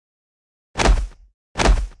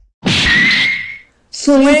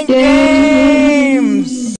Slink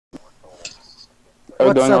Games! Are we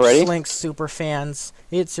What's going up, already? Slink super fans?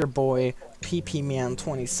 It's your boy,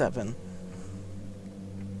 pp-man27.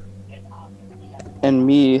 And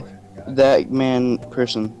me, that man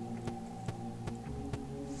person.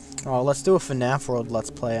 Oh, let's do a FNAF World Let's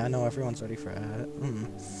Play. I know everyone's ready for that.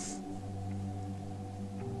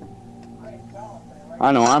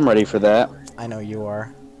 I know I'm ready for that. I know you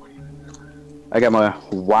are. I got my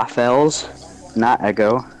waffles, not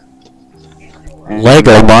Eggo. And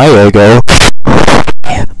Lego my Lego.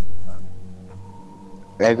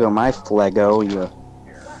 Eggo my Flego, you.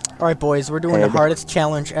 Alright, boys, we're doing the Head. hardest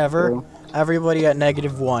challenge ever. Everybody at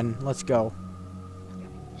 -1. Let's go.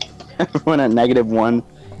 Everyone at -1.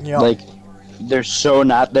 Yep. Like, they're so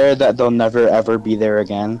not there that they'll never ever be there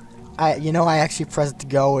again. I actually pressed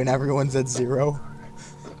go and everyone's at 0.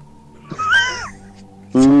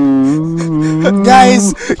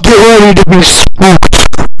 Guys, Get ready to be spooked.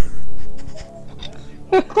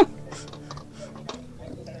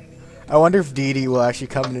 I wonder if Dee Dee will actually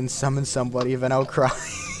come in and summon somebody, then I'll cry.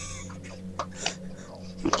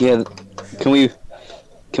 Yeah, can we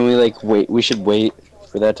like wait? We should wait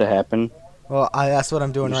for that to happen. Well, that's what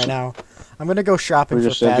I'm doing right now. I'm gonna go shopping We're for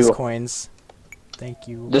just gonna fast do- coins. Thank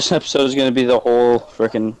you. This episode is gonna be the whole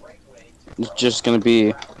frickin'. It's just gonna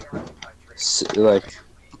be like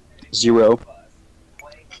 0.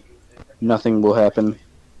 Nothing will happen.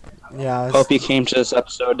 Yeah, Hope you came to this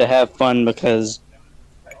episode to have fun because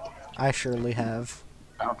I surely have.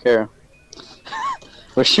 I don't care.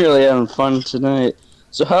 We're surely having fun tonight.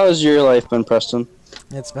 So how has your life been, Preston?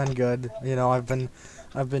 It's been good. You know, I've been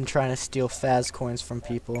trying to steal Faz coins from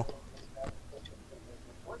people.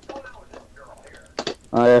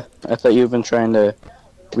 I thought you've been trying to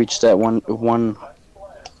reach that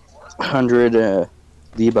 100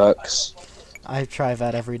 V-Bucks. I try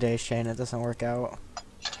that every day, Shane. It doesn't work out.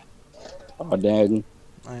 Oh, dang.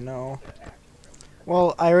 I know.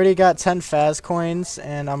 Well, I already got 10 Faz coins,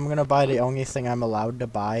 and I'm gonna buy the only thing I'm allowed to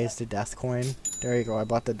buy is the death coin. There you go, I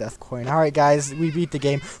bought the death coin. Alright, guys, we beat the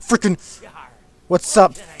game. Frickin' what's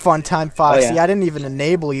up, Funtime Foxy? Oh, yeah. I didn't even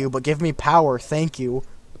enable you, but give me power, thank you.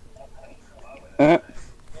 Yeah,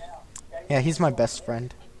 he's my best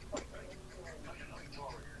friend.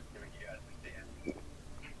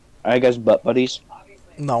 I guess butt buddies.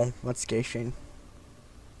 No, that's gay, Shane.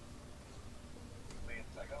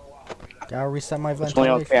 Gotta reset my It's only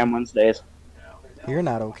ventilation. okay on Wednesdays. You're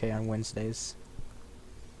not okay on Wednesdays.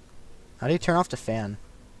 How do you turn off the fan?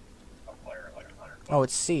 Oh,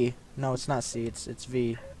 it's C. No, it's not C. It's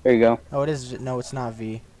V. There you go. Oh, it is. No, it's not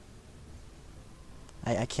V.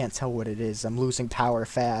 I can't tell what it is. I'm losing power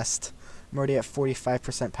fast. I'm already at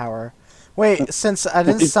 45% power. Wait, since I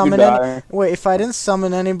didn't summon any. Wait, if I didn't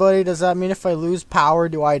summon anybody, does that mean if I lose power,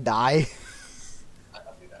 do I die?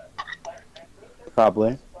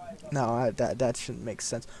 Probably. No, that shouldn't make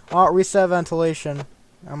sense. Oh, reset ventilation.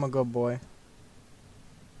 I'm a good boy.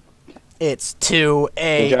 It's 2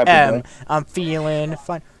 a.m. I'm feeling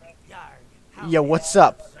fine. Yo, what's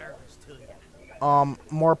up?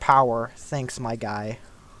 More power. Thanks, my guy.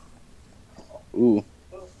 Ooh.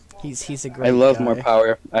 He's a great I love guy. more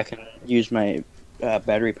power. I can use my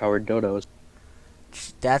battery-powered dodos.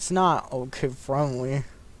 That's not okay friendly.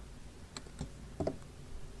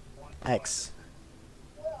 X.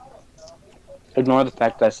 Ignore the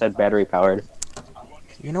fact that I said battery-powered.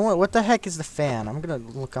 You know what? What the heck is the fan? I'm gonna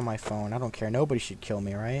look on my phone. I don't care. Nobody should kill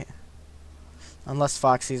me, right? Unless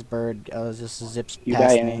Foxy's bird just zips You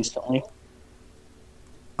past die me. instantly.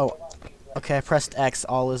 Oh, okay. I pressed X.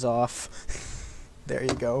 All is off. There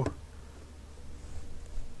you go.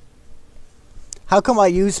 How come I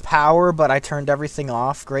used power, but I turned everything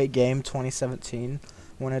off? Great game, 2017.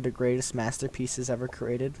 One of the greatest masterpieces ever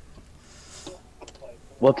created.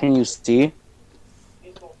 What can you see?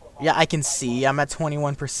 Yeah, I can see. I'm at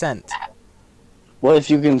 21%. Well,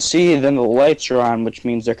 if you can see, then the lights are on, which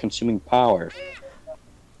means they're consuming power.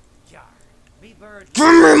 Give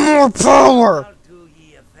me more power!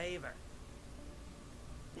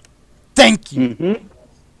 Thank you! Mm-hmm.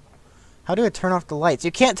 How do I turn off the lights?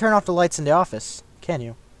 You can't turn off the lights in the office, can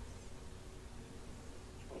you?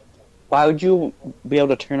 Why would you be able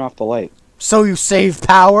to turn off the light? So you save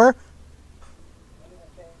power?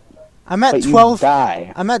 I'm at But 12. you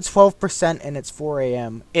die. I'm at 12% and it's 4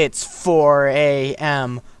 a.m. It's 4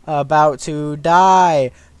 a.m. About to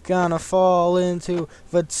die. Gonna fall into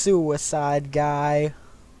the suicide guy.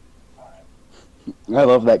 I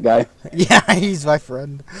love that guy. Yeah, he's my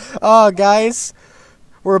friend. Oh, guys,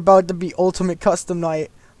 we're about to be ultimate custom night.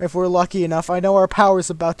 If we're lucky enough. I know our power's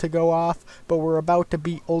about to go off, but we're about to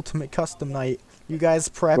beat Ultimate Custom Night. You guys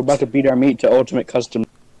prepped? We're about to beat our meat to Ultimate Custom.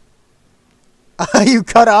 You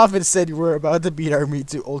cut off and said we're about to beat our meat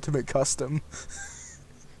to Ultimate Custom.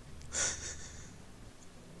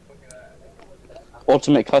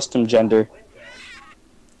 Ultimate Custom Gender.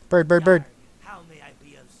 Bird, bird, bird. How may I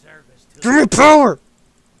be of service to Give me power!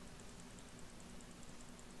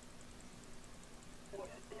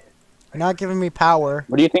 You're not giving me power.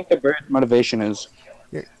 What do you think the bird's motivation is?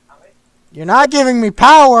 You're not giving me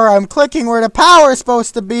power. I'm clicking where the power is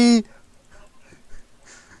supposed to be.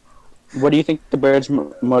 What do you think the bird's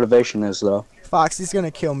motivation is, though? Foxy's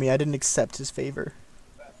gonna kill me. I didn't accept his favor.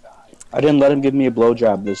 I didn't let him give me a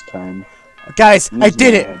blowjob this time. Guys, I He's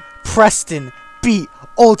did it. mad. Preston beat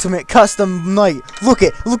Ultimate Custom Night. Look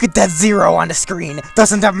at that 0 on the screen.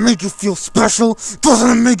 Doesn't that make you feel special?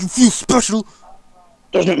 Doesn't it make you feel special?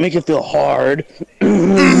 Doesn't it make it feel hard?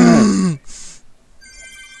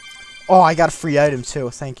 Oh, I got a free item too.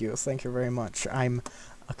 Thank you very much. I'm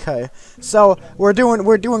okay. So we're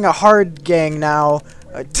doing a hard gang now.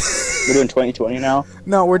 We're doing 2020 now?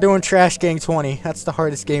 No, we're doing Trash Gang 20. That's the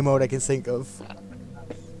hardest game mode I can think of.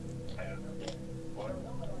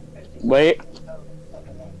 Wait.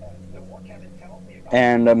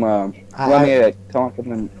 And let me tell him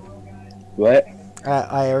something. What?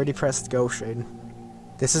 I already pressed go, Shade.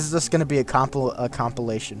 This is just gonna be a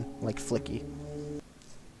compilation, like Flicky.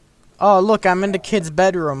 Oh, look, I'm in the kid's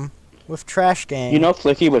bedroom with Trash Gang. You know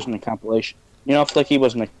Flicky wasn't a compilation. You know Flicky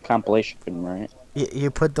wasn't a compilation, right? You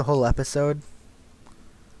put the whole episode?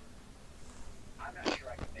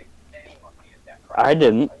 I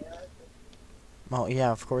didn't. Well,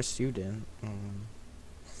 yeah, of course you didn't.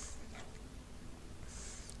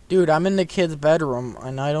 Dude, I'm in the kid's bedroom,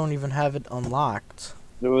 and I don't even have it unlocked.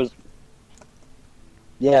 There was...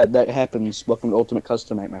 Yeah, that happens. Welcome to Ultimate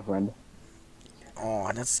Custom Night, my friend.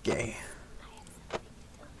 Oh, that's gay.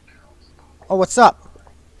 Oh, what's up?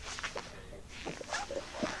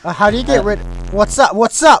 How do you get rid? What's up?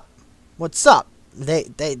 What's up? What's up?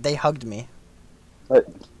 They hugged me. But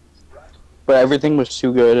everything was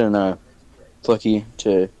too good and Flicky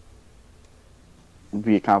to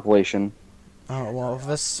be a compilation. Oh well,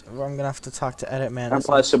 I'm gonna have to talk to Edit Man. And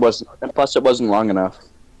plus, it wasn't long enough.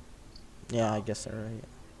 Yeah, I guess they're right.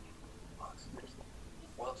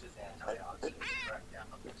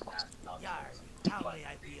 How may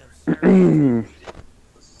I be of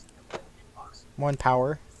service? One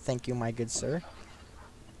power. Thank you, my good sir.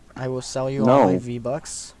 I will sell you No. all my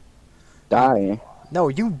V-Bucks. Die. No,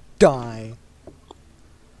 you die.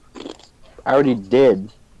 I already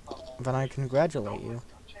did. Then I congratulate you.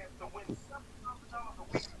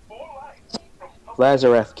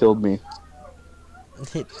 Lazarus killed me.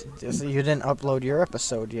 You didn't upload your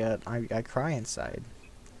episode yet. I cry inside.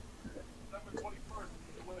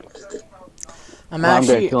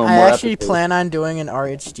 I actually plan on doing an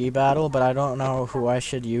RHG battle, but I don't know who I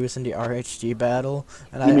should use in the RHG battle.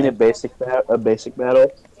 And You mean a basic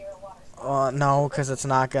battle? No, because it's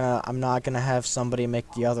not gonna. I'm not gonna have somebody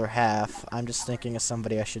make the other half. I'm just thinking of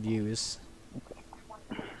somebody I should use.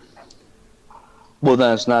 Well,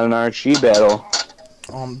 then it's not an RHG battle.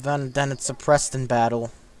 Then it's a Preston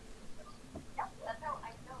battle.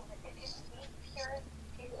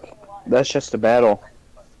 That's just a battle.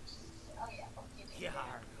 Yar,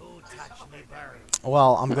 who touched me bird?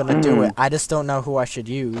 Well, I'm gonna do it. I just don't know who I should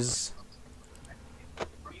use.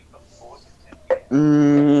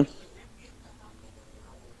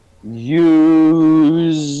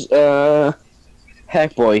 Use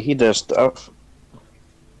Hackboy. He does stuff.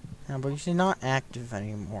 Yeah, but he's not active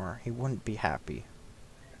anymore. He wouldn't be happy.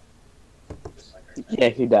 Yeah,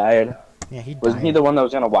 he died. Yeah, he died. Wasn't he the one that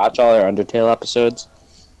was gonna watch all our Undertale episodes?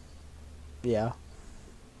 Yeah.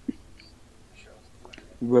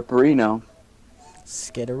 Ripperino.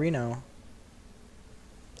 Skitterino.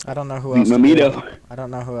 I don't know who else to do. Mamito. I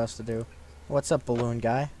don't know who else to do. What's up, balloon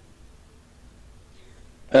guy?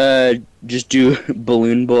 Just do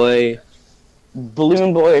Balloon Boy.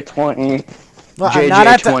 Balloon Boy 20. Well,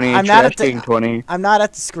 JJ 20. Trash King 20. I'm not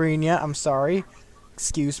at the screen yet. I'm sorry.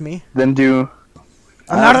 Excuse me. Then do.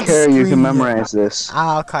 I don't care. You can memorize this.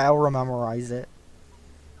 Ah, okay. I'll memorize it.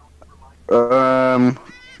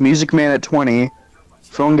 Music Man at 20.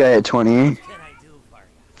 Phone Guy at 20. What can I do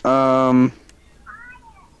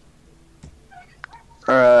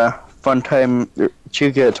for you? Fun Time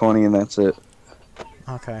Chica at 20, and that's it.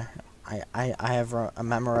 Okay. I have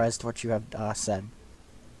memorized what you have said.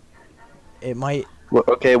 It might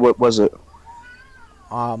Okay, what was it?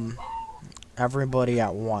 everybody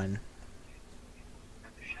at 1.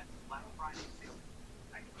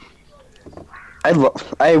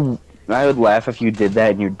 I would laugh if you did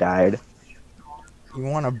that and you died. You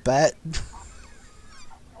want to bet?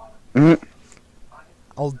 Mm.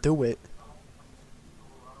 I'll do it.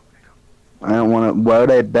 I don't want to. Why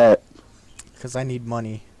would I bet? Because I need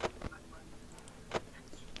money.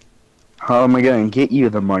 How am I gonna get you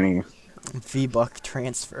the money? V-Buck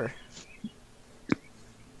transfer.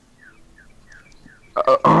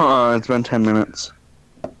 It's been 10 minutes.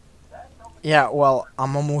 Yeah, well,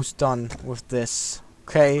 I'm almost done with this.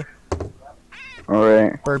 Okay?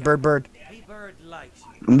 Alright. Bird, bird, bird. The bird likes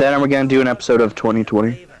you. And then I'm gonna do an episode of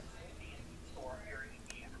 2020.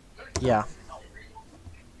 Yeah.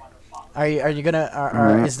 Are you gonna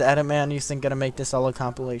Alright. is the edit man you think gonna make this all a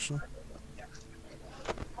compilation?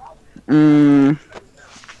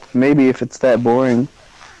 Maybe if it's that boring.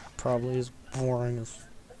 Probably as boring as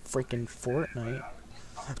freaking Fortnite.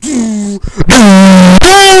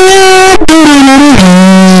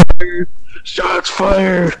 Shots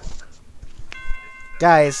fired!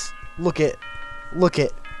 Guys, look it. Look.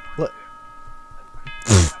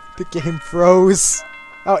 The game froze.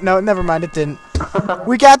 Oh no, never mind, it didn't.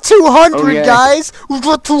 We got 200, Okay. guys. We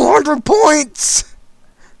got 200 points.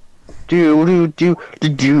 Do do do do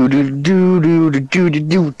do do do do do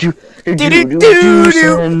do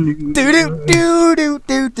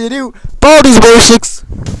do do Do. Baldi's basics.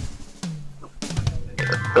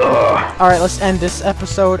 Alright, let's end this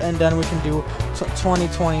episode and then we can do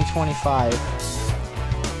 2025.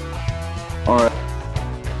 Alright.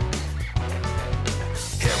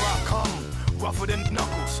 Here I come, rougher than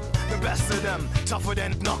knuckles. The best of them, tougher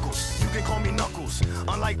than knuckles. You can call me Knuckles,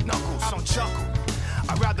 unlike Knuckles, I don't chuckle.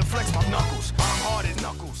 I'd rather flex my knuckles. I'm hard as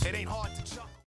knuckles. It ain't hard to